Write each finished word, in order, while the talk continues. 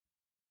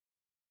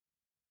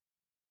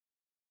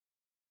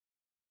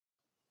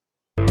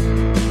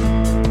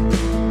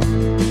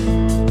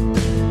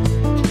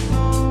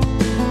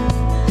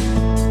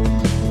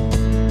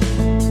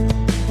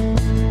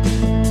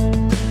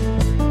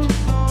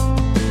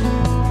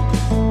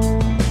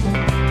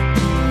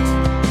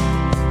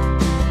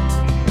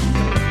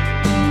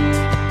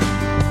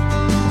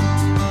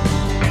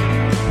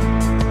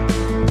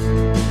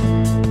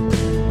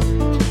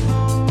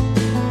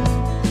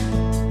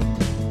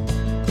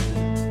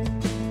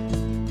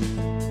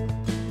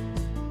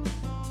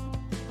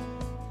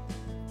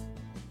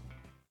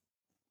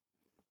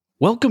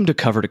Welcome to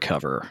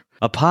Cover,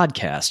 a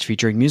podcast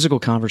featuring musical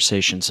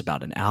conversations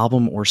about an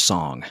album or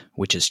song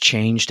which has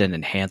changed and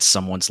enhanced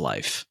someone's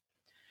life.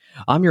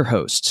 I'm your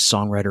host,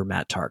 songwriter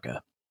Matt Targa.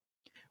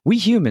 We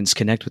humans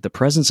connect with the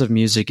presence of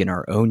music in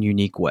our own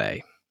unique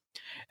way.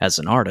 As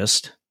an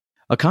artist,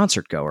 a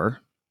concert goer,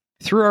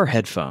 through our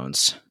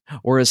headphones,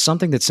 or as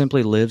something that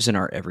simply lives in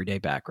our everyday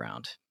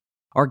background.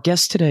 Our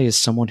guest today is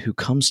someone who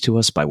comes to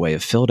us by way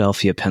of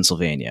Philadelphia,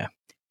 Pennsylvania.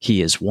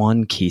 He is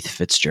one Keith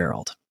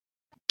Fitzgerald.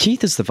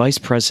 Keith is the Vice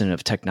President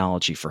of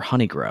Technology for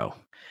Honeygrow,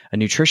 a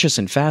nutritious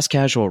and fast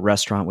casual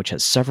restaurant which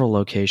has several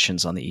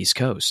locations on the East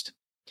Coast.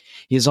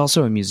 He is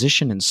also a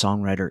musician and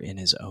songwriter in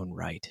his own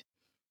right.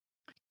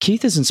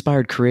 Keith is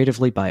inspired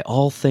creatively by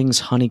all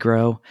things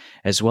Honeygrow,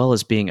 as well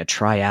as being a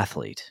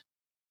triathlete.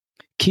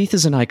 Keith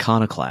is an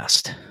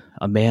iconoclast,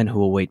 a man who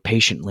will wait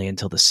patiently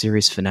until the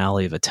series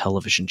finale of a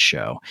television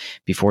show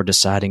before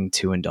deciding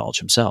to indulge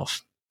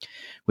himself,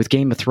 with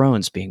Game of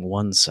Thrones being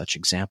one such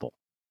example.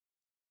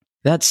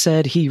 That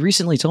said, he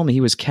recently told me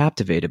he was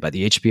captivated by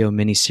the HBO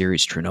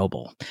miniseries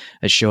Chernobyl,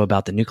 a show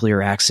about the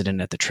nuclear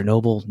accident at the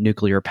Chernobyl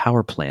nuclear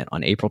power plant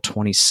on April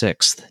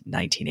 26,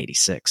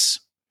 1986.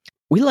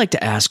 We like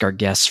to ask our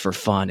guests for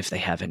fun if they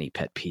have any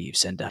pet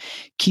peeves, and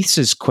Keith's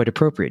is quite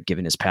appropriate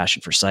given his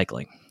passion for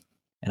cycling.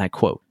 And I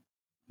quote,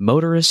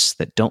 "Motorists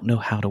that don't know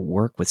how to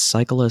work with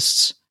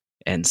cyclists,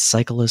 and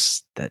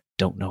cyclists that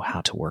don't know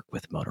how to work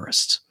with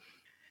motorists."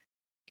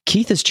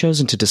 Keith has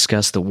chosen to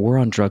discuss the War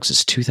on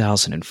Drugs'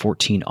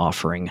 2014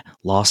 offering,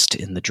 Lost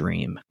in the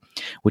Dream,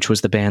 which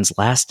was the band's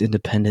last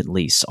independent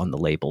lease on the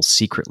label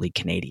Secretly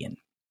Canadian.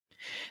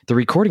 The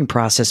recording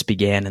process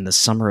began in the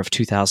summer of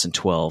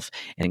 2012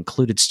 and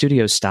included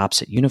studio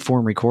stops at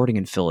Uniform Recording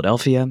in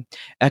Philadelphia,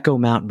 Echo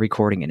Mountain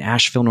Recording in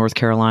Asheville, North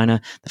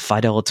Carolina, the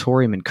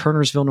Fidelatorium in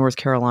Kernersville, North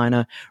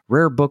Carolina,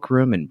 Rare Book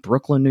Room in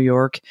Brooklyn, New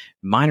York,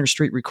 Minor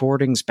Street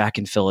Recordings back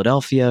in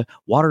Philadelphia,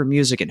 Water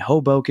Music in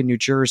Hoboken, New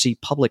Jersey,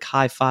 Public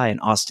Hi-Fi in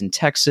Austin,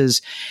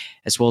 Texas,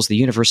 as well as the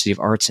University of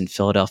Arts in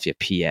Philadelphia,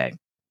 PA.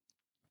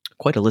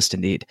 Quite a list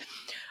indeed.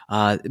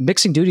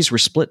 Mixing duties were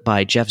split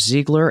by Jeff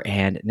Ziegler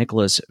and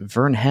Nicholas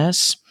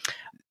Vernhes.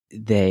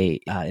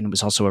 And it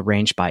was also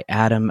arranged by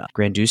Adam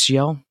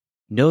Granduciel.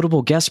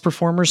 Notable guest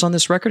performers on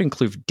this record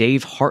include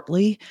Dave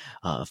Hartley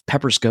of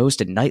Pepper's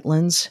Ghost and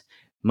Nightlands,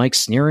 Mike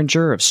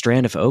Sneeringer of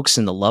Strand of Oaks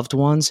and the Loved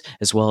Ones,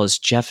 as well as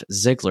Jeff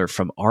Ziegler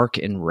from Arc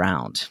and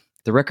Round.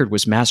 The record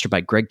was mastered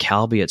by Greg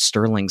Calby at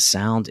Sterling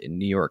Sound in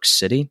New York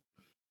City.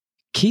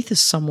 Keith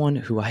is someone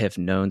who I have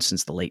known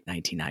since the late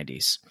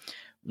 1990s.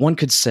 One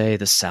could say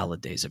the salad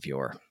days of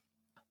yore,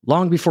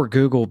 long before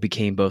Google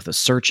became both a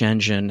search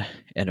engine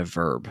and a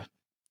verb.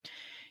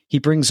 He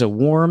brings a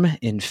warm,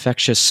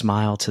 infectious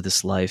smile to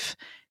this life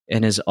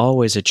and is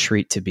always a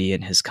treat to be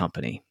in his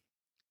company.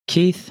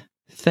 Keith,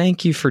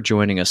 thank you for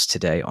joining us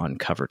today on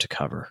Cover to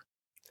Cover.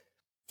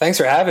 Thanks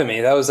for having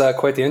me. That was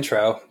quite the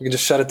intro. You can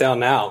just shut it down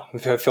now.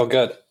 I feel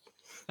good.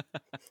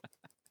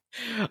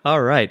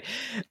 All right.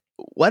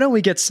 Why don't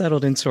we get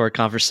settled into our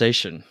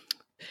conversation?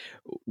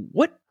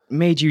 What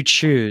made you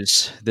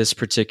choose this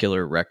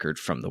particular record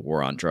from the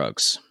War on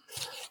Drugs?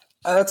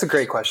 That's a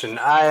great question.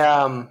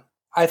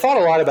 I thought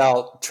a lot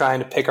about trying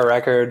to pick a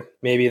record,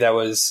 maybe that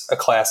was a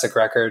classic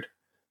record,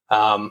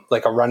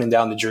 like a Running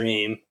Down the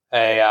Dream,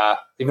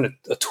 even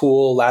a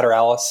Tool,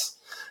 Lateralis,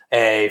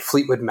 a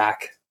Fleetwood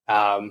Mac,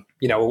 an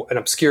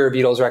obscure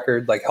Beatles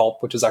record like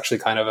Help, which is actually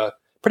kind of a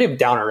pretty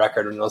downer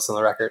record when you listen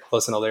to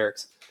the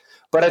lyrics.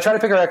 But I tried to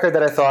pick a record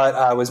that I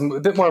thought was a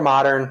bit more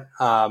modern.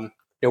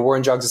 War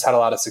on Drugs has had a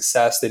lot of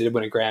success. They did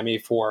win a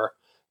Grammy for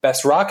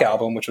Best Rock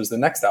Album, which was the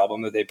next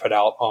album that they put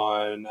out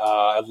on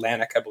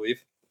Atlantic, I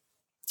believe.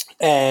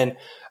 And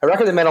a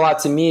record that meant a lot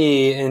to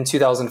me in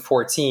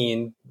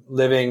 2014,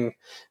 living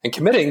and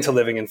committing to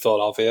living in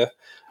Philadelphia,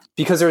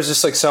 because there was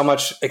just like so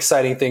much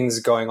exciting things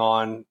going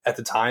on at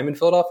the time in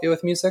Philadelphia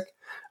with music.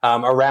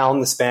 Around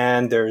this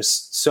band, there's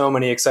so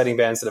many exciting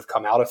bands that have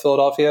come out of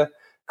Philadelphia.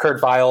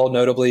 Kurt Vile,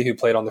 notably, who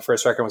played on the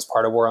first record, was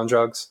part of War on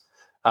Drugs.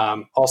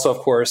 Also, of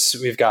course,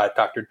 we've got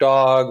Dr.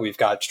 Dog, we've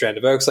got Strand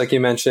of Oaks, like you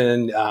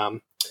mentioned.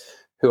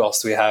 Who else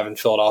do we have in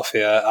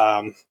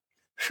Philadelphia?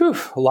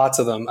 Lots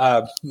of them.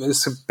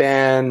 This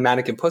band,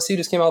 Mannequin Pussy,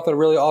 just came out with a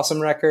really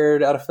awesome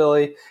record out of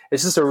Philly.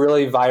 It's just a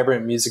really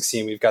vibrant music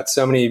scene. We've got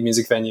so many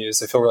music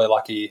venues. I feel really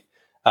lucky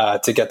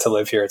to get to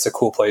live here. It's a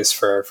cool place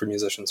for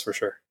musicians, for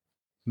sure.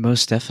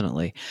 Most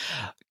definitely.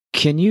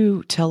 Can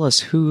you tell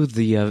us who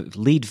the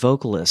lead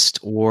vocalist,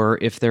 or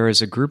if there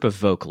is a group of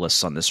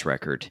vocalists on this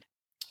record?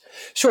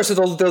 Sure. So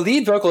the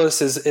lead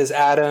vocalist is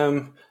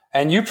Adam,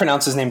 and you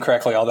pronounce his name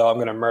correctly, although I'm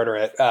going to murder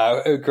it.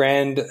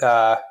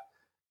 Granduciel?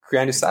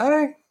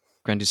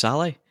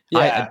 Granduciel?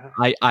 Yeah.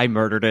 I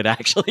murdered it,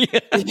 actually.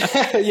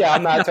 Yeah,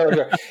 I'm not totally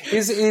sure.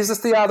 He's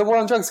just the War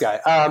on Drugs guy.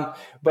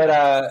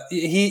 But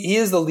he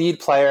is the lead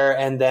player,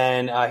 and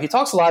then he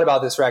talks a lot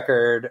about this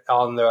record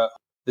on the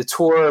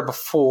tour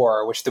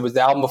before, which was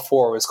the album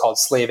before was called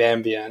Slave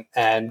Ambient,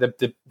 and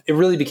it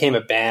really became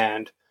a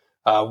band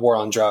War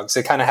on Drugs.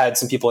 It kind of had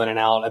some people in and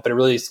out, but it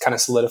really kind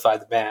of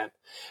solidified the band.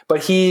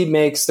 But he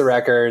makes the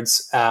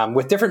records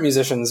with different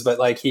musicians, but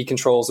like he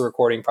controls the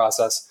recording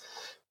process.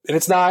 And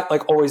it's not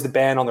like always the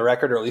band on the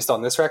record, or at least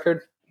on this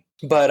record.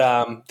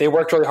 But they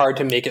worked really hard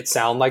to make it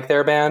sound like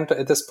their band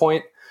at this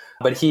point.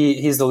 But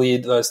he's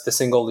the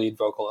single lead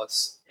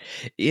vocalist.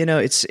 You know,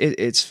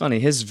 it's funny.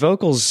 His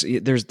vocals,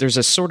 there's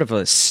a sort of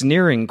a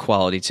sneering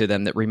quality to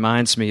them that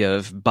reminds me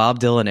of Bob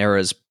Dylan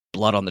era's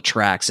Blood on the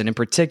Tracks, and in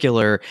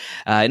particular,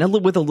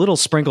 with a little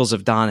sprinkles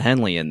of Don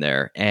Henley in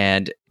there,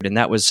 and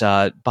that was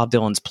Bob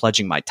Dylan's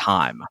 "Pledging My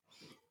Time."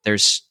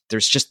 There's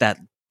just that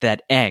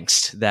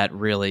angst that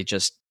really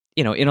just,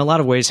 in a lot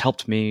of ways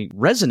helped me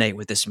resonate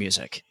with this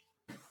music.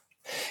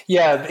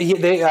 Yeah,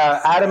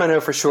 Adam, I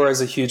know for sure, is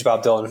a huge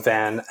Bob Dylan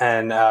fan,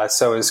 and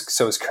so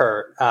is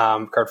Kurt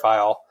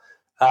Vile.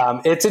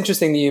 It's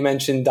interesting that you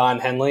mentioned Don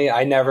Henley.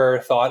 I never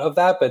thought of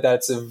that, but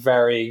that's a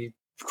very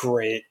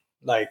great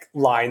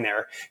line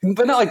there.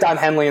 But not like Don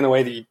Henley in the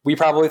way that we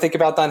probably think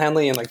about Don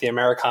Henley in like the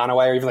Americana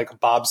way, or even like a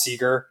Bob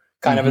Seger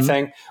kind of a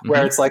thing,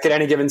 where it's like at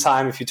any given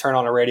time, if you turn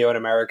on a radio in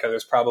America,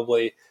 there's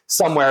probably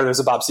somewhere there's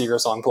a Bob Seger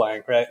song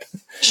playing, right?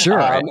 Sure.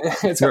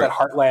 It's got that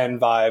Heartland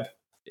vibe.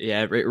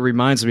 Yeah, it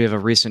reminds me of a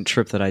recent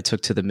trip that I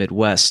took to the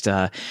Midwest.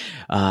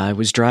 I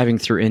was driving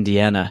through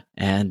Indiana,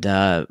 and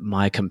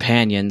my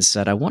companion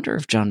said, "I wonder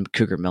if John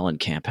Cougar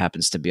Mellencamp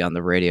happens to be on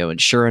the radio."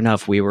 And sure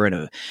enough, we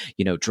were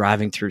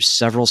driving through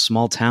several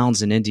small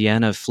towns in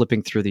Indiana,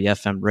 flipping through the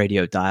FM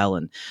radio dial,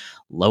 and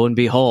lo and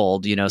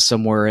behold,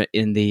 somewhere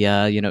in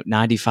the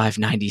 95,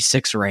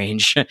 96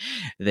 range,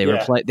 they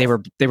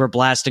were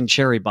blasting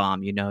Cherry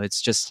Bomb.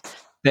 It's just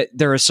that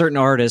there are certain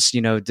artists,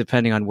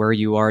 depending on where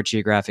you are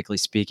geographically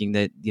speaking,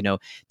 that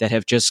that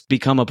have just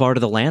become a part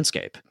of the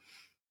landscape.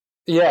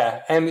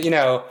 Yeah, and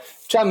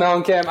John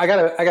Mellencamp, I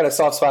got a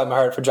soft spot in my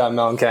heart for John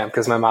Mellencamp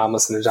because my mom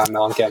listened to John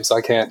Mellencamp, so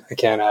I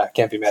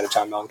can't be mad at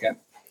John Mellencamp.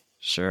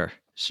 Sure.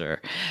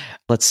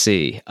 Let's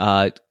see.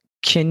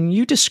 Can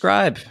you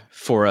describe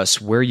for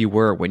us where you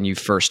were when you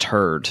first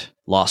heard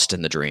 "Lost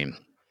in the Dream"?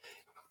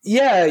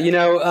 Yeah,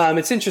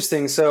 it's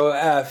interesting. So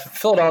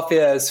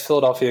Philadelphia, as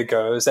Philadelphia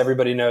goes,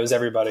 everybody knows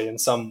everybody in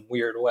some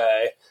weird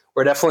way.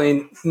 We're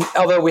definitely,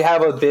 although we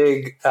have a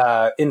big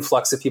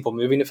influx of people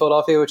moving to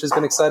Philadelphia, which has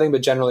been exciting,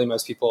 but generally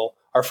most people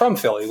are from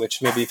Philly,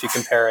 which maybe if you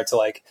compare it to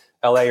like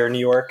LA or New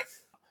York,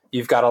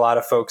 you've got a lot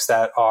of folks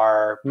that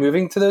are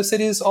moving to those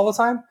cities all the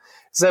time.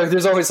 So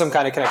there's always some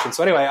kind of connection.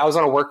 So anyway, I was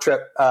on a work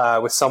trip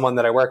with someone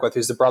that I work with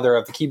who's the brother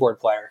of the keyboard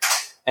player.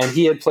 And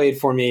he had played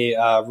for me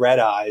Red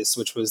Eyes,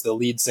 which was the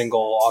lead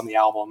single on the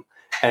album,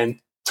 and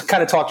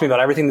kind of talked to me about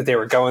everything that they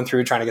were going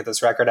through trying to get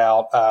this record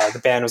out.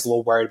 The band was a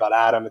little worried about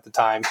Adam at the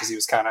time because he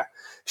was kind of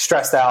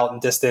stressed out and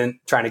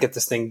distant trying to get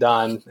this thing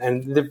done.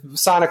 And the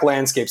sonic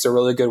landscape's a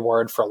really good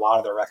word for a lot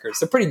of their records.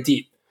 They're pretty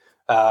deep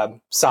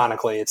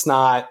sonically.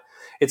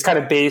 It's kind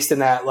of based in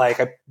that, like,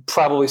 I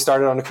probably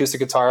started on acoustic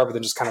guitar, but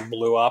then just kind of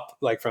blew up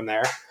from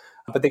there.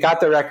 But they got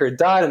the record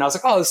done, and I was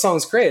like, oh, this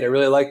song's great. I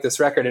really like this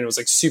record. And it was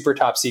like super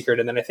top secret.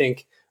 And then I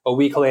think a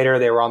week later,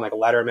 they were on like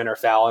Letterman or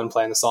Fallon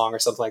playing the song or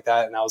something like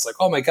that. And I was like,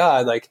 oh my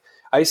God,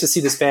 I used to see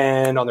this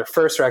band on their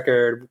first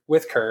record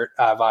with Kurt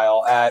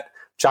Vile at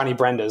Johnny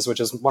Brenda's, which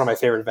is one of my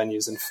favorite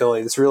venues in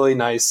Philly. This really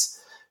nice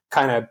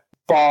kind of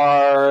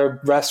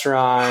bar,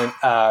 restaurant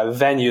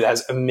venue that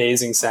has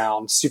amazing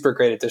sound, super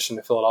great addition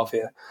to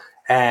Philadelphia.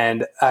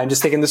 And I'm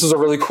just thinking this was a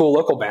really cool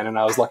local band, and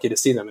I was lucky to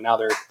see them. And now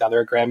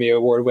they're a Grammy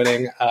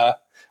Award-winning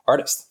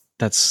artist.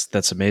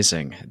 That's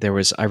amazing.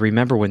 I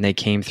remember when they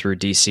came through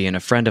DC, and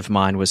a friend of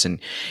mine was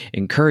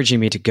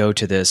encouraging me to go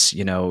to this,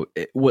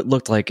 what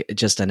looked like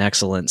just an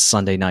excellent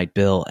Sunday night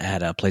bill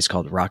at a place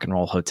called Rock and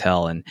Roll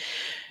Hotel. And,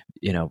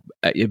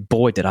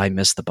 boy, did I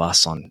miss the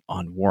bus on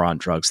War on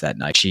Drugs that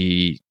night.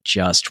 She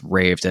just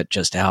raved at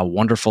just how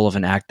wonderful of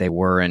an act they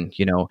were. And,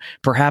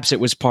 perhaps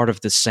it was part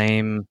of the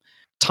same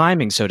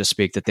timing, so to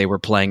speak, that they were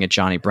playing at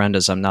Johnny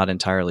Brenda's. I'm not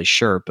entirely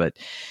sure, but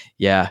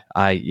yeah,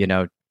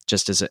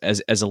 just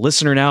as a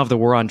listener now of the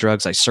War on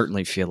Drugs, I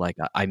certainly feel like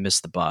I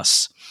missed the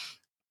bus.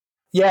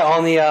 Yeah,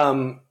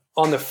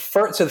 the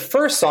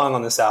first song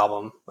on this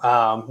album,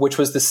 which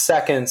was the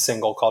second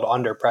single called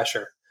Under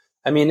Pressure.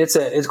 I mean, it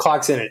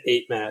clocks in at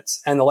 8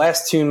 minutes, and the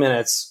last 2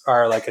 minutes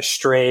are like a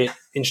straight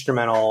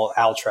instrumental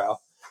outro.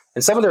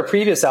 And some of their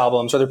previous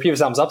albums, or their previous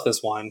albums up to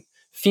this one,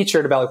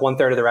 featured about like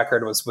 1/3 of the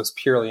record was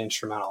purely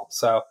instrumental.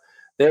 So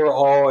they were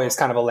always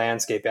kind of a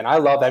landscape band. I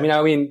love that.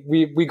 I mean,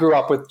 we grew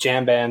up with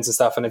jam bands and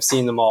stuff, and I've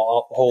seen them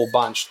all a whole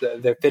bunch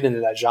that fit into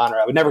that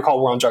genre. I would never call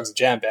War on Drugs a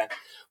jam band,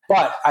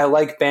 but I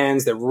like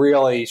bands that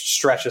really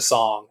stretch a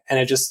song and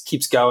it just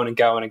keeps going and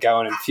going and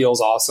going and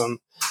feels awesome.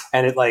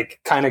 And it like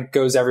kind of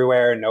goes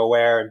everywhere and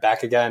nowhere and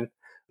back again.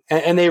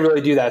 And they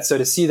really do that. So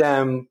to see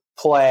them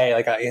play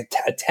like a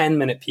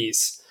 10-minute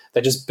piece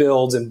that just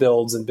builds and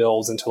builds and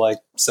builds into like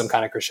some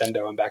kind of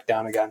crescendo and back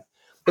down again,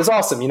 it's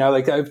awesome.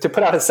 To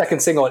put out a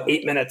second single at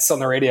 8 minutes on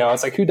the radio,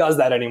 it's like, who does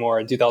that anymore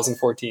in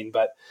 2014?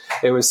 But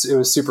it was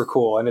super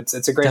cool, and it's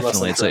a great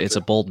Definitely. listen. It's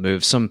a bold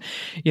move. Some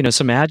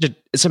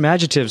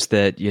adjectives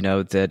that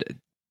that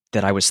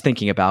that I was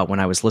thinking about when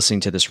I was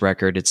listening to this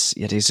record.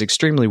 It is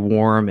extremely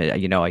warm.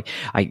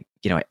 I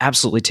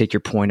absolutely take your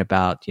point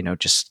about,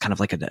 just kind of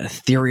like an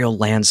ethereal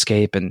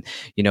landscape. And,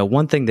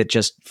 one thing that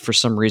just for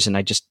some reason,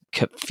 I just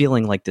kept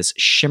feeling like this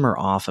shimmer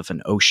off of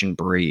an ocean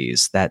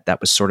breeze. That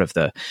was sort of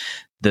the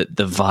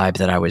vibe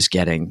that I was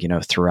getting,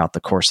 throughout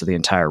the course of the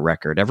entire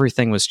record.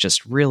 Everything was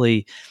just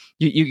really,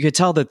 you could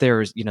tell that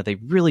they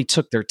really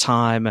took their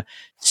time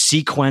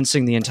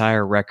sequencing the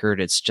entire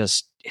record. It's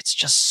just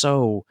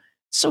so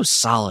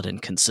solid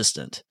and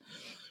consistent.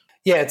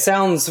 Yeah, it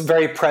sounds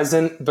very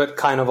present, but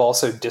kind of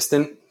also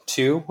distant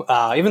too.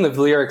 Even the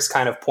lyrics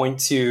kind of point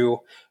to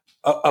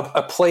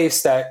a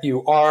place that you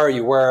were,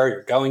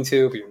 you're going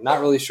to, but you're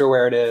not really sure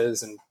where it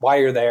is and why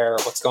you're there or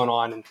what's going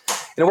on. And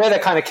in a way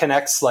that kind of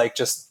connects, like,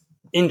 just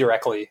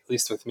indirectly, at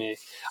least with me.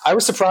 I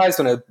was surprised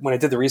when I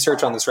did the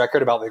research on this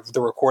record about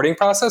the recording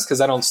process,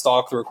 because I don't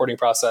stalk the recording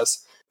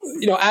process,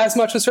 as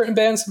much with certain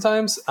bands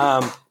sometimes.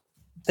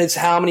 It's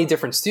how many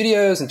different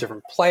studios and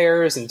different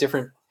players and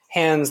different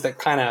hands that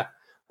kind of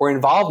were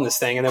involved in this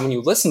thing. And then when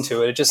you listen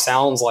to it, it just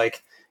sounds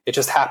like it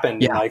just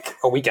happened in like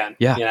a weekend.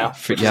 Yeah.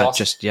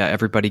 Awesome.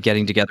 Everybody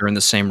getting together in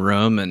the same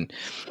room. And,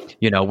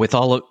 with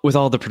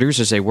all the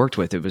producers they worked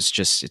with,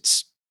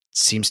 it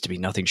seems to be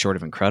nothing short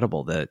of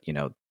incredible that,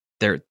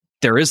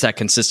 there is that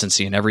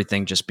consistency and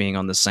everything just being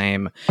on the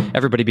same,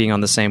 everybody being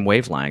on the same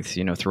wavelength,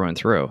 through and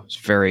through.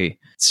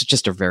 It's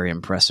just a very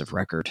impressive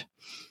record.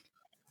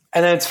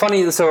 And then it's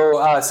funny.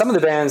 So some of the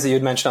bands that you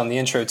had mentioned on the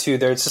intro too,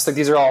 it's just like,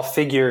 these are all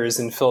figures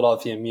in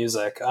Philadelphia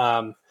music.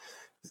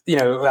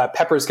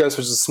 Pepper's Ghost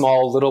was a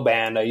small little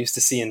band I used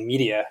to see in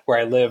Media where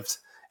I lived.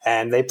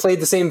 And they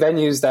played the same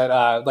venues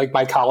that, like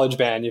my college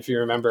band, if you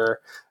remember,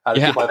 the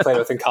people I played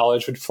with in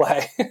college would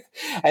play.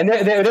 And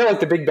they're like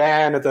the big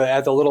band at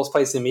the little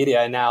place in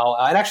Media now.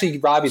 And actually,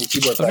 Robbie, the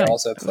keyboard player,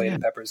 also played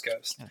in Pepper's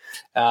Ghost.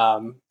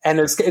 And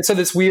it's so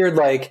this weird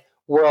like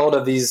world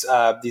of these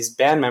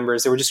band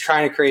members that were just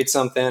trying to create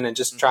something and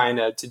just trying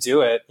to do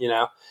it,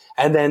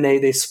 And then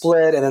they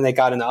split, and then they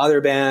got into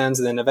other bands,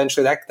 and then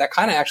eventually that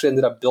kind of actually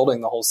ended up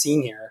building the whole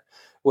scene here.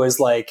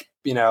 Was like,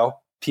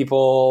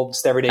 people,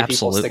 just everyday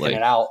people sticking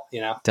it out,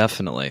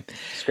 Definitely.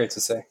 It's great to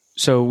see.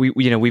 So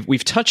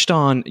we've touched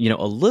on,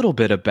 a little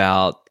bit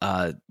about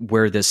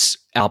where this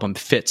album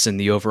fits in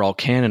the overall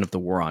canon of the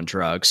War on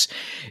Drugs.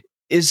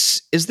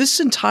 Is this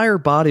entire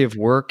body of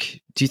work,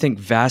 do you think,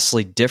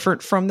 vastly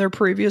different from their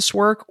previous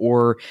work,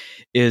 or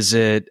is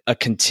it a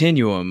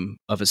continuum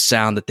of a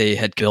sound that they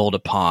had built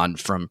upon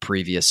from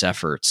previous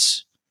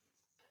efforts?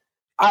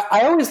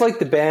 I always liked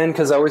the band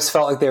because I always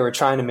felt like they were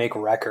trying to make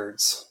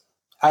records.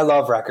 I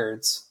love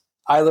records.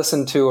 I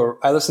listen to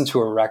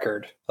a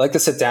record. I like to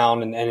sit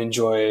down and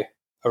enjoy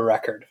a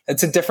record.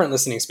 It's a different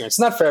listening experience. It's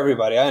not for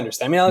everybody. I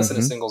understand. I mean, I listen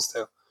to singles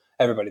too.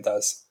 Everybody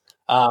does.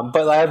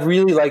 But I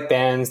really like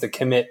bands that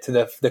commit to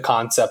the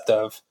concept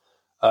of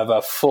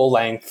a full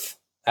length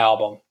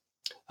album.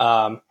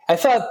 I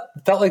felt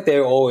like they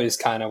always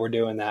kind of were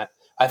doing that.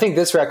 I think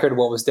this record,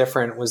 what was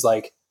different was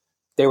like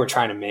they were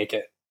trying to make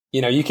it.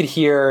 You could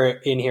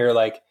hear in here,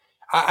 like,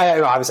 I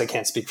obviously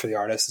can't speak for the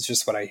artist. It's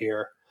just what I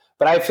hear.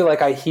 But I feel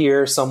like I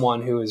hear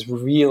someone who is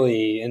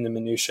really in the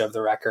minutia of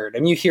the record.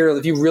 And if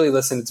you really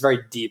listen, it's very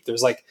deep.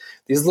 There's like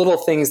these little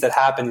things that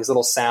happen, these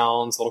little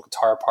sounds, little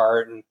guitar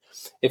part. And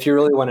if you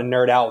really want to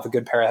nerd out with a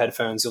good pair of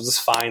headphones, you'll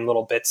just find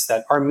little bits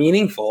that are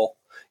meaningful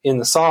in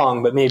the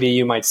song, but maybe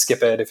you might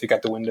skip it if you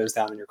got the windows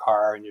down in your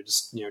car and you're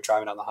just,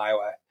 driving down the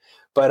highway.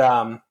 But,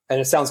 and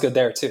it sounds good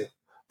there too.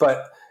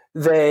 But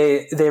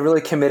they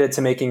really committed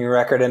to making a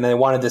record, and they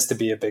wanted this to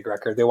be a big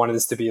record. They wanted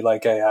this to be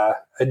like a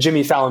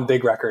Jimmy Fallon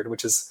big record,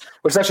 which is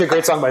actually a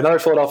great song by another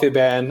Philadelphia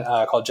band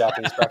called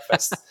Japanese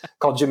Breakfast,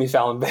 called Jimmy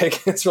Fallon Big.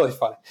 It's really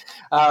funny.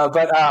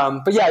 But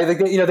yeah,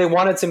 they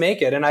wanted to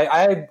make it, and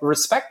I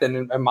respect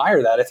and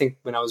admire that. I think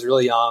when I was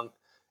really young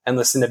and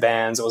listened to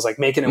bands, it was like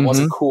making it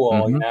wasn't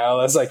cool,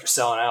 it's like you're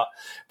selling out.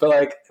 But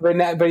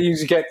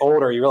you get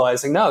older, you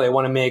realize like, no, they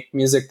want to make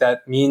music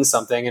that means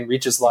something and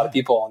reaches a lot of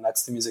people, and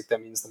that's the music that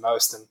means the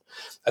most. And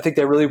I think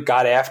they really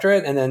got after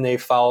it, and then they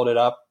followed it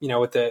up,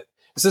 with this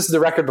is the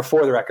record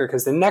before the record,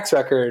 because the next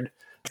record,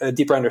 A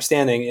Deeper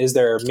Understanding, is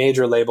their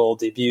major label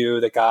debut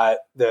that got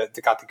the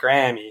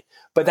Grammy.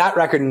 But that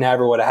record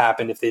never would have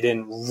happened if they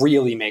didn't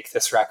really make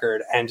this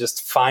record and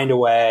just find a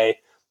way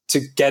to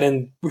get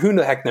in. Who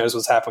the heck knows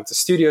what's happened with the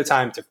studio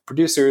time, to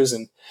producers,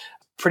 and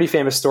pretty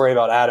famous story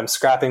about Adam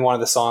scrapping one of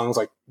the songs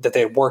like that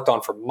they had worked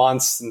on for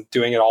months and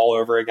doing it all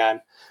over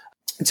again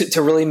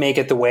to really make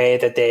it the way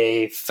that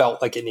they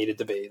felt like it needed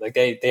to be. Like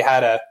they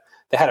had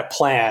a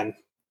plan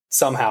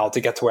somehow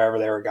to get to wherever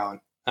they were going.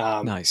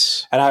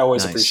 Nice. And I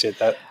always appreciate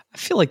that. I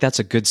feel like that's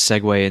a good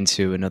segue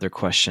into another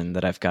question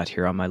that I've got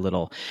here on my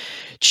little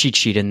cheat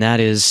sheet. And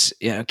that is,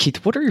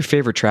 Keith, what are your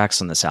favorite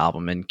tracks on this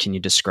album? And can you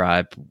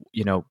describe,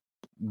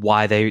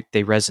 why they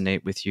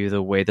resonate with you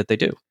the way that they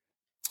do?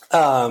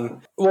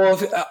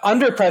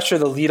 Under Pressure,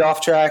 the lead off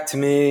track to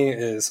me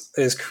is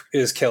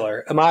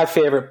killer. My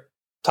favorite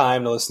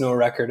time to listen to a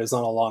record is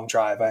on a long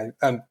drive.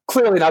 I'm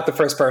clearly not the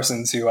first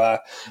person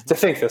to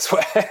think this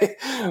way,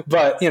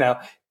 but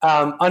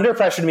Under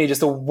Pressure to me,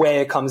 just the way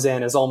it comes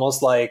in is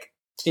almost like,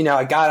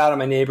 I got out of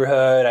my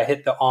neighborhood, I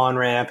hit the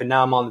on-ramp, and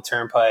now I'm on the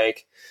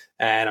turnpike,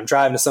 and I'm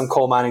driving to some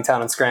coal mining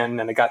town in Scranton,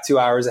 and I got 2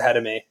 hours ahead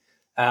of me.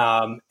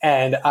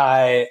 And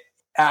I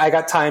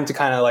got time to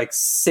kind of like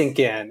sink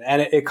in,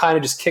 and it kind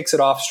of just kicks it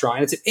off strong.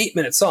 And it's an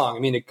 8-minute song. I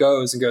mean, it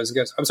goes and goes and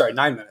goes. I'm sorry,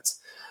 9 minutes.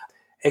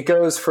 It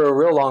goes for a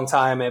real long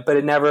time, but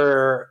it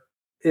never,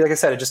 like I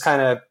said, it just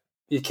kind of,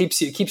 it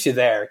keeps you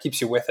there. It keeps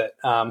you with it.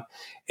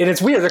 And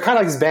it's weird. They're kind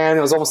of like this band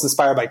that was almost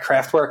inspired by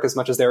Kraftwerk as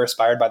much as they were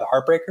inspired by the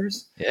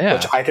Heartbreakers,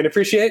 which I can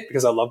appreciate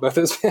because I love both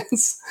those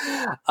bands.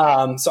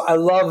 So I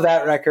love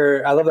that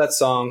record. I love that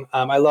song.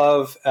 I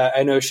love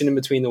An Ocean in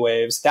Between the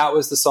Waves. That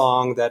was the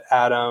song that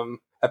Adam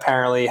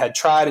apparently had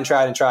tried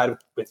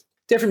with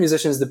different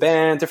musicians, the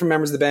band, different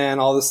members of the band,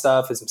 all this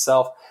stuff as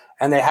himself.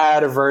 And they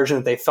had a version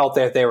that they felt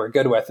that they were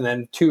good with. And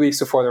then 2 weeks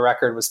before the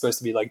record was supposed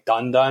to be like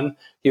done,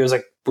 he was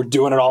like, we're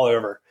doing it all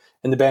over.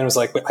 And the band was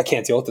like, I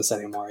can't deal with this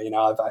anymore.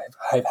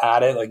 I've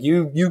had it. Like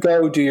you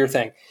go do your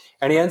thing.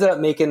 And he ended up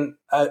making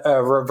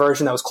a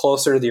version that was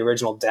closer to the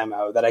original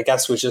demo that I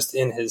guess was just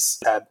in his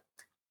head.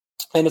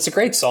 And it's a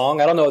great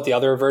song. I don't know what the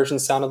other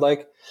versions sounded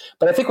like,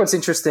 but I think what's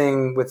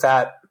interesting with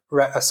that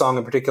a song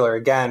in particular,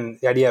 again,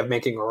 the idea of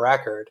making a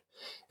record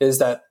is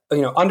that,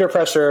 Under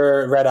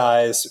Pressure, Red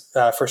Eyes,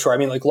 for sure. I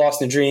mean, like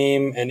Lost in a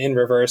Dream and In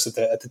Reverse at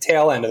the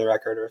tail end of the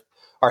record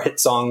are hit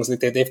songs.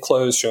 Like they've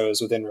closed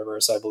shows with In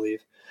Reverse, I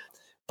believe.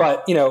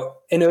 But,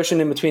 An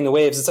Ocean in Between the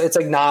Waves, it's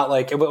like not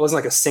like, it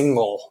wasn't like a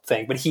single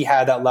thing, but he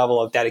had that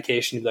level of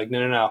dedication to be like,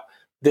 no.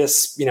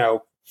 This,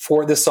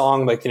 for this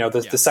song, like,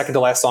 the second to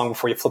last song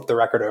before you flip the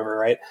record over,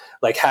 right?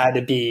 Like had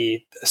to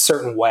be a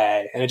certain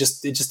way. And it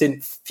just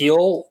didn't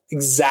feel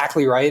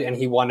exactly right. And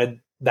he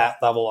wanted that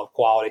level of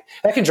quality.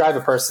 That can drive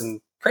a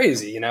person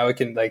crazy, it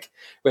can like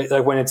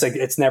when it's like,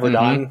 it's never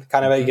done,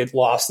 kind of, you get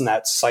lost in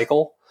that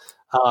cycle.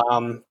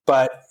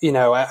 But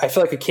I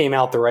feel like it came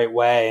out the right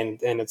way,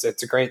 and it's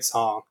a great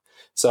song.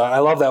 So I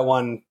love that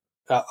one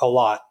a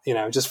lot.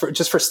 Just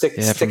for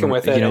sticking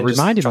with it.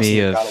 Reminded me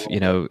of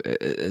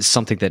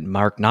something that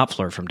Mark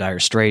Knopfler from Dire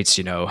Straits.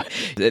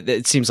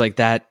 It seems like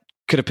that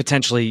could have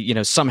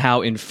potentially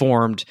somehow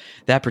informed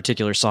that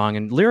particular song.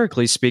 And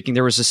lyrically speaking,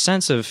 there was a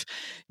sense of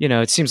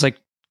it seems like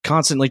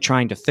constantly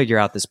trying to figure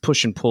out this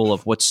push and pull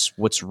of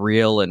what's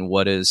real and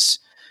what is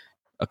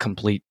a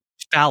complete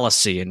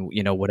fallacy, and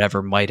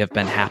whatever might have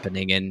been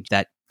happening in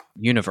that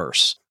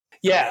universe.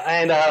 Yeah,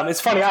 and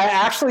it's funny. I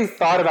actually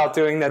thought about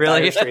doing that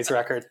Dire Straits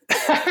record.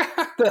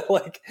 I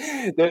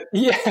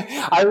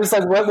was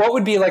like, what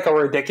would be like a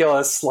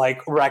ridiculous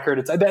like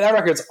record? That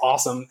record's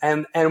awesome,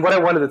 and what I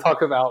wanted to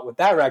talk about with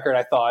that record,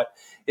 I thought,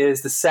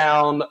 is the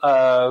sound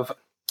of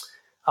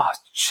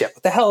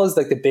what the hell is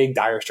like the big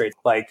Dire Straits?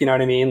 Like, you know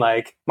what I mean?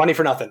 Like Money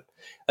for Nothing.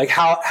 Like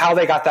how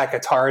they got that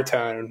guitar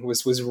tone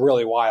was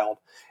really wild.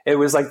 It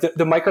was like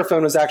the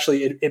microphone was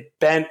actually, it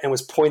bent and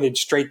was pointed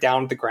straight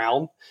down at the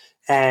ground.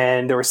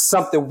 And there was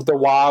something, the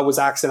wah was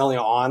accidentally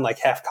on, like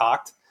half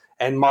cocked.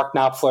 And Mark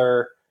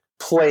Knopfler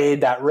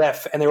played that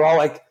riff, and they were all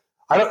like,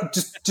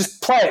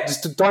 just play it.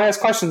 Just don't ask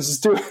questions.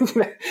 Just do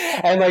it.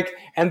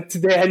 and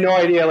they had no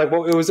idea. Like,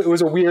 it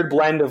was a weird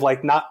blend of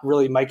like not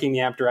really miking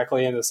the amp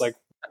directly. And it's like,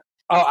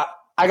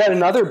 I got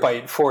another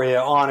bite for you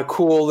on a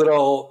cool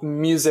little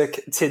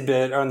music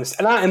tidbit on this.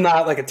 And I'm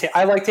not like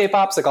I like tape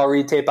ops. Like I'll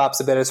read tape ops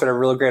a bit. It's sort of a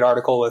really great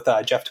article with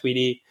Jeff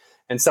Tweedy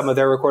and some of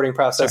their recording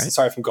process.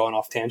 Sorry if I'm going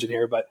off tangent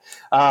here, but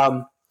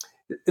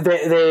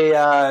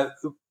they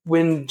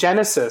when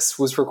Genesis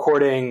was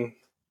recording,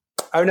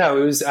 it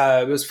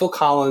was Phil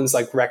Collins'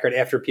 like record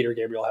after Peter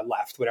Gabriel had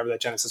left, whatever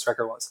that Genesis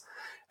record was,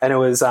 and it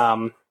was I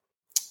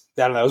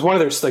don't know, it was one of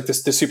their like the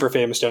super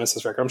famous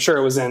Genesis record. I'm sure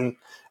it was in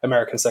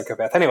American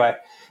Psychopath. Anyway,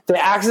 they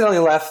accidentally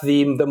left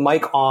the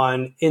mic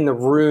on in the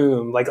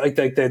room, like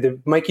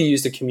the mic you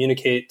use to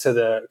communicate to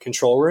the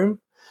control room.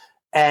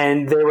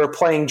 And they were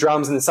playing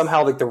drums, and then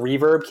somehow like the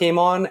reverb came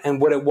on,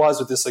 and what it was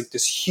with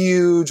this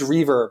huge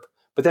reverb,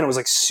 but then it was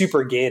like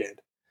super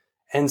gated.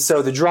 And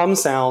so the drum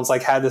sounds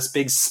like had this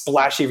big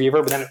splashy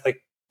reverb, but then it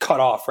like cut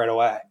off right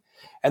away.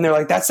 And they're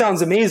like, that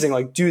sounds amazing.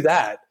 Like do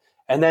that.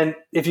 And then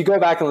if you go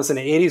back and listen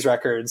to 80s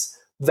records,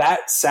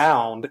 that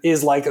sound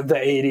is like the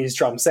 80s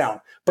drum sound,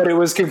 but it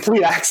was a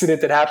complete accident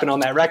that happened on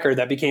that record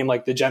that became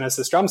like the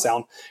Genesis drum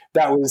sound.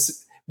 That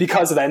was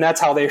because of that. And that's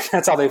how they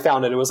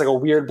found it. It was like a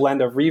weird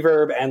blend of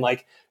reverb and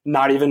like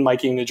not even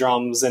miking the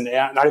drums and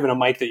not even a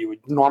mic that you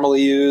would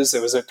normally use.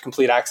 It was a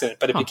complete accident,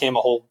 but it became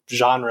a whole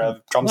genre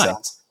of drum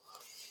sounds.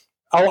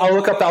 I'll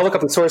look up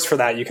the source for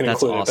that. You can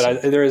include awesome.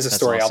 It, but there is a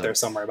story out there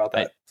somewhere about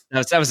that.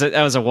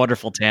 That was a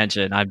wonderful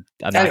tangent. I'm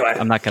not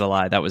going to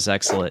lie. That was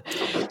excellent.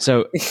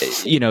 So,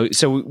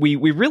 so we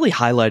really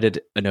highlighted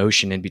An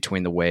Ocean in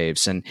Between the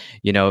Waves, and,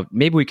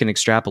 maybe we can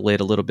extrapolate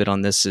a little bit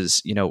on this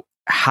is,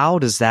 how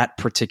does that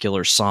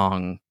particular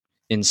song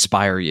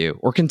inspire you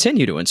or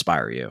continue to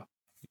inspire you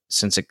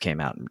since it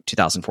came out in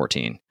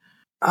 2014?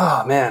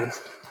 Oh man,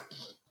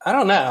 I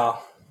don't know.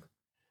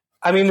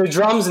 I mean, the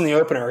drums in the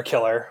opener are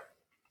killer.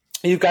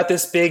 You've got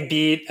this big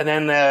beat, and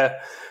then the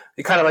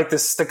kind of like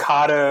this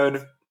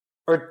staccatoed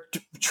or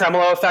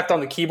tremolo effect on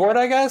the keyboard,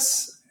 I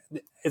guess.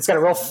 It's got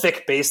a real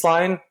thick bass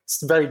line.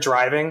 It's very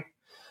driving.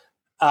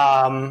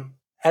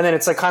 And then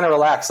it's like kind of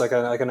relaxed, like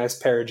a nice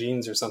pair of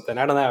jeans or something.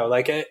 I don't know.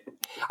 Like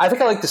I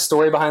think I like the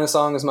story behind the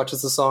song as much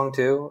as the song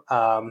too.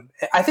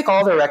 I think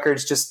all their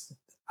records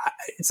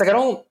it's like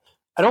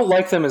I don't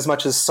like them as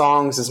much as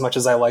songs as much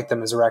as I like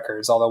them as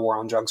records, all the War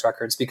on Drugs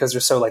records, because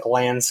they're so like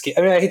landscape.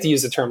 I mean, I hate to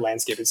use the term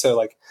landscape. It's so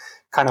like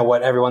kind of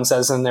what everyone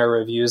says in their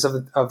reviews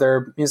of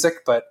their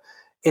music, but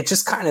it's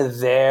just kind of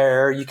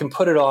there. You can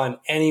put it on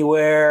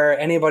anywhere.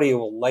 Anybody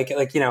will like it.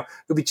 Like, you'll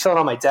be chilling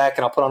on my deck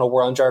and I'll put on a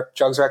War on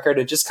Drugs record.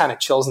 It just kind of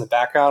chills in the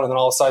background. And then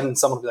all of a sudden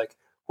someone will be like,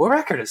 what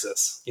record is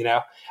this?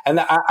 And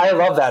I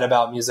love that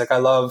about music. I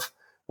love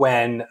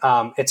when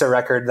it's a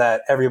record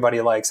that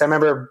everybody likes. I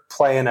remember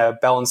playing a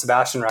Belle and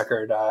Sebastian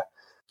record,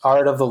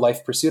 Art of the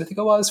Life Pursuit, I think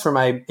it was, for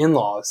my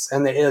in-laws.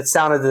 And it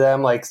sounded to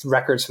them like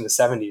records from the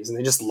 70s. And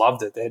they just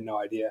loved it. They had no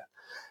idea.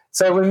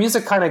 So when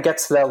music kind of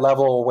gets to that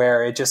level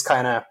where it just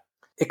kind of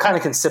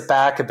can sit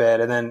back a bit,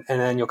 and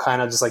then you'll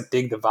kind of just like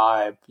dig the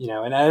vibe,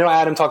 And I know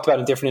Adam talked about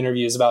in different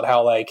interviews about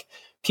how like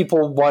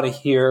people want to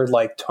hear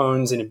like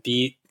tones and a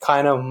beat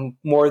kind of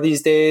more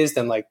these days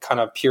than like kind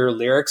of pure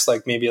lyrics.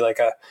 Like maybe like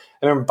I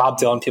remember Bob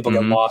Dylan, people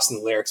get lost in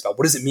the lyrics about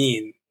what does it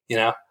mean,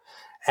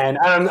 And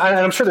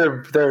I'm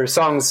sure their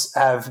songs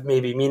have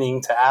maybe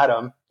meaning to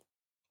Adam,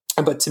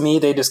 but to me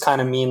they just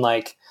kind of mean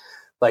like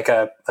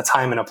a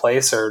time and a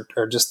place, or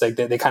just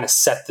they kind of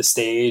set the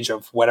stage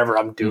of whatever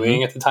I'm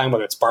doing at the time,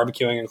 whether it's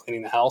barbecuing and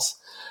cleaning the house.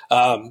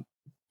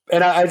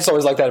 And I just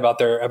always like that about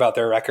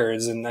their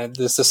records. And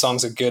this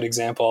song's a good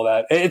example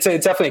of that. It's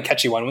definitely a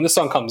catchy one. When this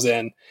song comes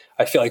in,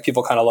 I feel like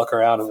people kind of look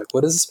around and like,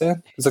 what is this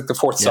band? It's like the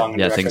fourth song.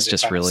 Yeah, things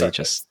just really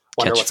just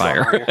catch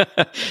fire,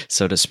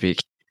 so to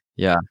speak.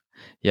 Yeah.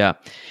 Yeah.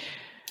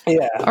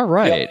 Yeah. All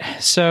right.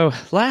 Yep. So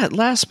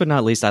last but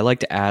not least, I like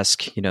to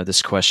ask,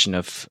 this question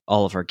of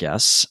all of our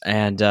guests.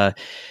 And the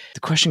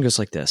question goes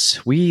like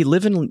this. We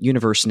live in a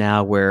universe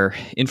now where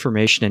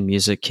information and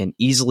music can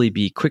easily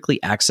be quickly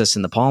accessed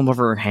in the palm of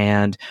our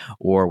hand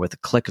or with a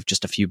click of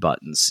just a few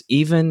buttons.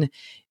 Even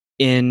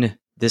in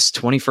this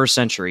 21st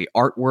century,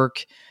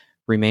 artwork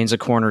remains a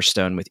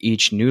cornerstone with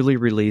each newly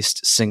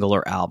released single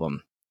or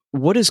album.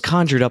 What is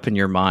conjured up in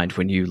your mind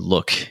when you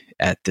look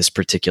at this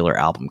particular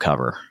album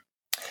cover?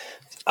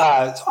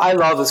 I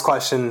love this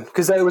question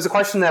because it was a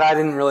question that I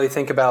didn't really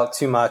think about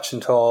too much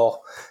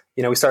until,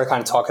 we started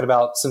kind of talking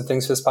about some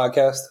things for this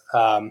podcast.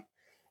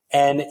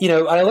 And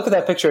I look at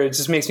that picture, it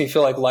just makes me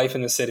feel like life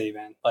in the city,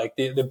 man. Like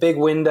the big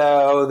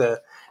window,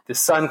 the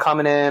sun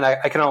coming in,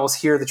 I can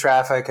almost hear the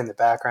traffic in the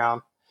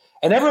background.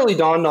 It never really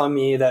dawned on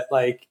me that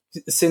like,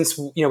 since,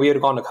 we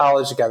had gone to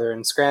college together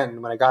in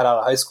Scranton, when I got out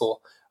of high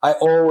school, I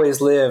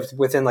always lived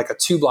within like a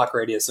 2-block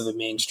radius of a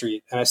main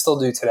street. And I still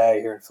do today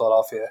here in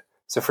Philadelphia.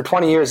 So for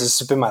 20 years, this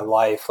has been my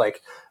life,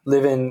 like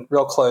living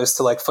real close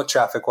to like foot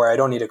traffic where I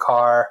don't need a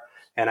car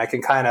and I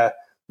can kind of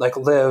like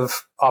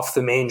live off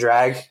the main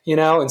drag,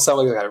 and so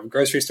I got a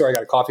grocery store, I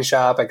got a coffee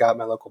shop, I got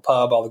my local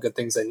pub, all the good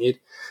things I need.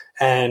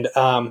 And,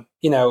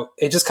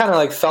 it just kind of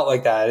like felt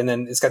like that. And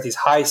then it's got these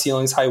high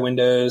ceilings, high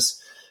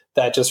windows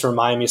that just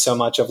remind me so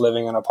much of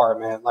living in an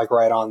apartment, like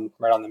right on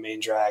the main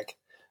drag.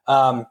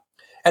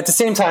 At the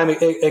same time,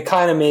 it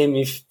kind of made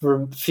me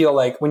feel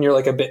like when you're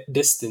like a bit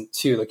distant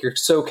too, like you're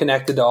so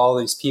connected to all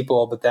these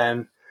people, but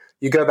then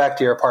you go back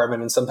to your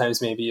apartment and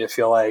sometimes maybe you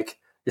feel like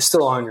you're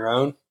still on your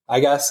own. I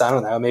guess, I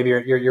don't know. Maybe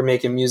you're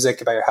making music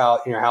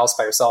about in your house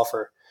by yourself,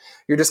 or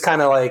you're just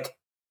kind of like,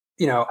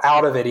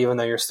 out of it, even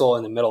though you're still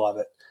in the middle of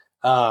it.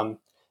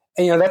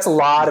 And that's a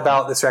lot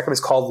about this record. It's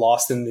called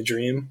Lost in the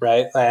Dream,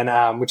 right?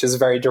 And which is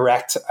very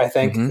direct, I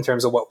think, in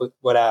terms of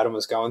what Adam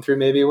was going through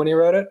maybe when he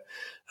wrote it.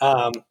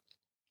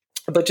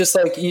 But just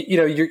like,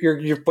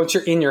 you're once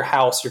you're in your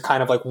house, you're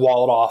kind of like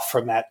walled off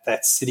from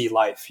that city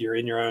life. You're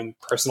in your own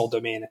personal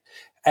domain,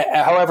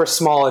 however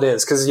small it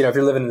is. Because, if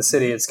you're living in the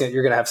city,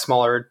 you're going to have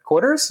smaller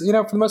quarters, for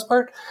the most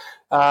part.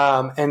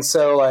 And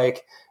so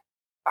like,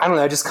 I don't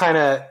know, just kind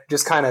of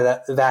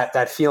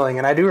that feeling.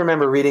 And I do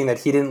remember reading that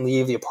he didn't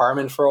leave the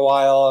apartment for a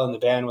while and the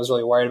band was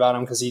really worried about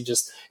him because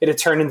it had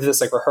turned into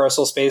this like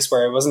rehearsal space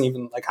where it wasn't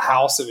even like a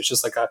house. It was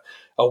just like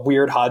a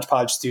weird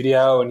hodgepodge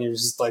studio. And he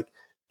was just like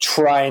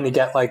trying to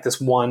get like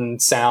this one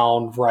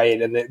sound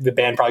right. And the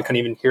band probably couldn't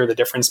even hear the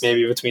difference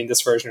maybe between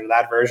this version and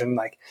that version.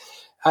 Like,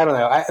 I don't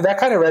know. That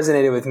kind of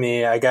resonated with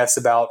me, I guess,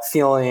 about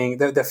feeling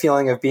the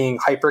feeling of being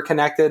hyper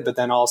connected, but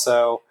then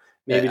also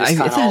maybe just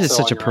that is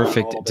such a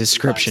perfect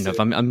description of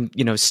I'm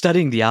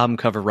studying the album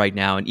cover right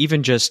now, and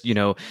even just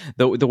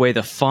the way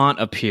the font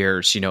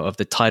appears of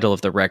the title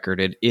of the record,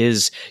 it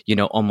is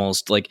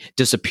almost like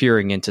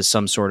disappearing into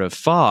some sort of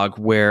fog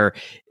where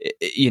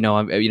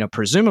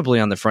presumably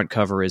on the front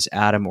cover is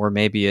Adam or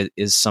maybe it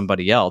is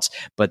somebody else,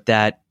 but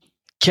that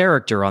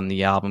character on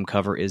the album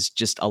cover is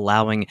just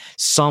allowing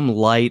some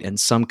light and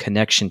some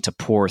connection to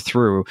pour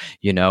through,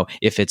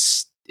 if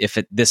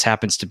this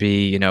happens to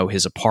be,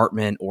 his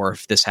apartment, or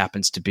if this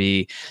happens to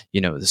be,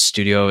 the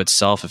studio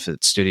itself, if the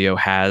studio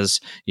has,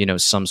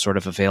 some sort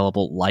of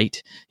available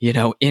light,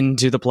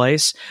 into the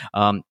place.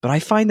 But I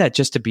find that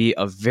just to be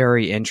a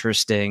very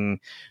interesting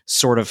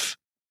sort of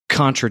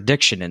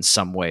contradiction in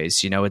some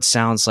ways. It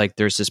sounds like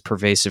there's this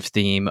pervasive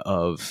theme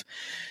of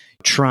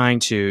trying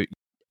to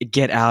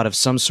get out of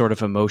some sort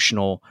of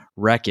emotional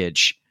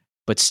wreckage,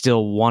 but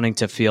still wanting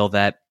to feel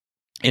that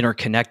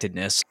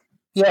interconnectedness.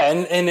 Yeah,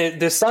 and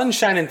the sun's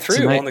shining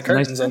through on the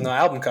curtains on the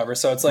album cover,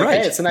 so it's like,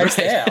 hey, it's a nice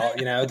day out.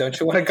 Don't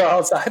you want to go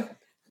outside?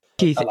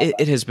 Keith,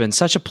 it has been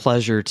such a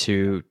pleasure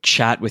to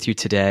chat with you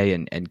today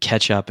and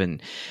catch up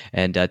and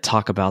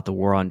talk about the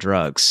war on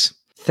drugs.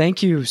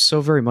 Thank you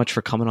so very much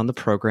for coming on the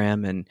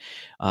program and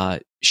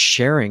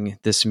sharing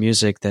this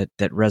music that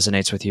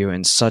resonates with you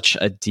in such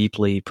a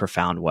deeply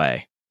profound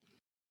way.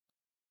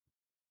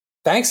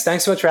 Thanks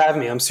so much for having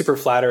me. I'm super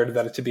flattered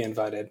to be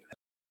invited.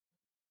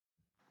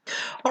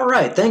 All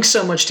right, thanks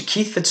so much to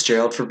Keith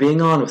Fitzgerald for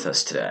being on with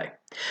us today.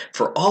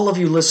 For all of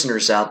you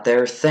listeners out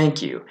there,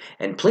 thank you,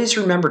 and please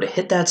remember to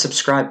hit that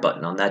subscribe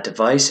button on that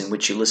device in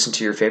which you listen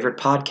to your favorite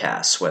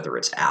podcasts, whether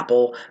it's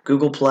Apple,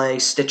 Google Play,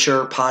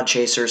 Stitcher,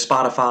 Podchaser,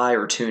 Spotify,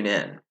 or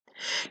TuneIn.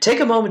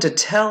 Take a moment to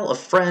tell a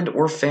friend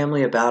or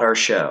family about our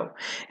show,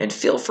 and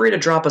feel free to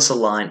drop us a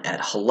line at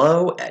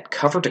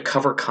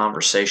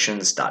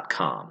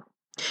hello@covertocoverconversations.com.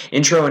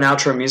 Intro and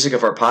outro music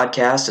of our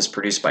podcast is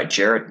produced by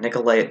Jarrett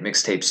Nicolay at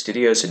Mixtape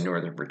Studios in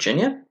Northern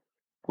Virginia.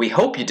 We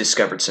hope you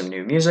discovered some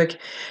new music,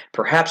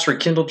 perhaps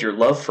rekindled your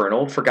love for an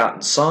old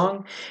forgotten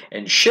song,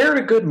 and shared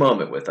a good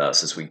moment with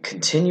us as we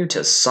continue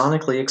to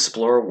sonically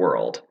explore a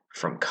world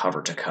from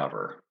cover to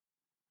cover.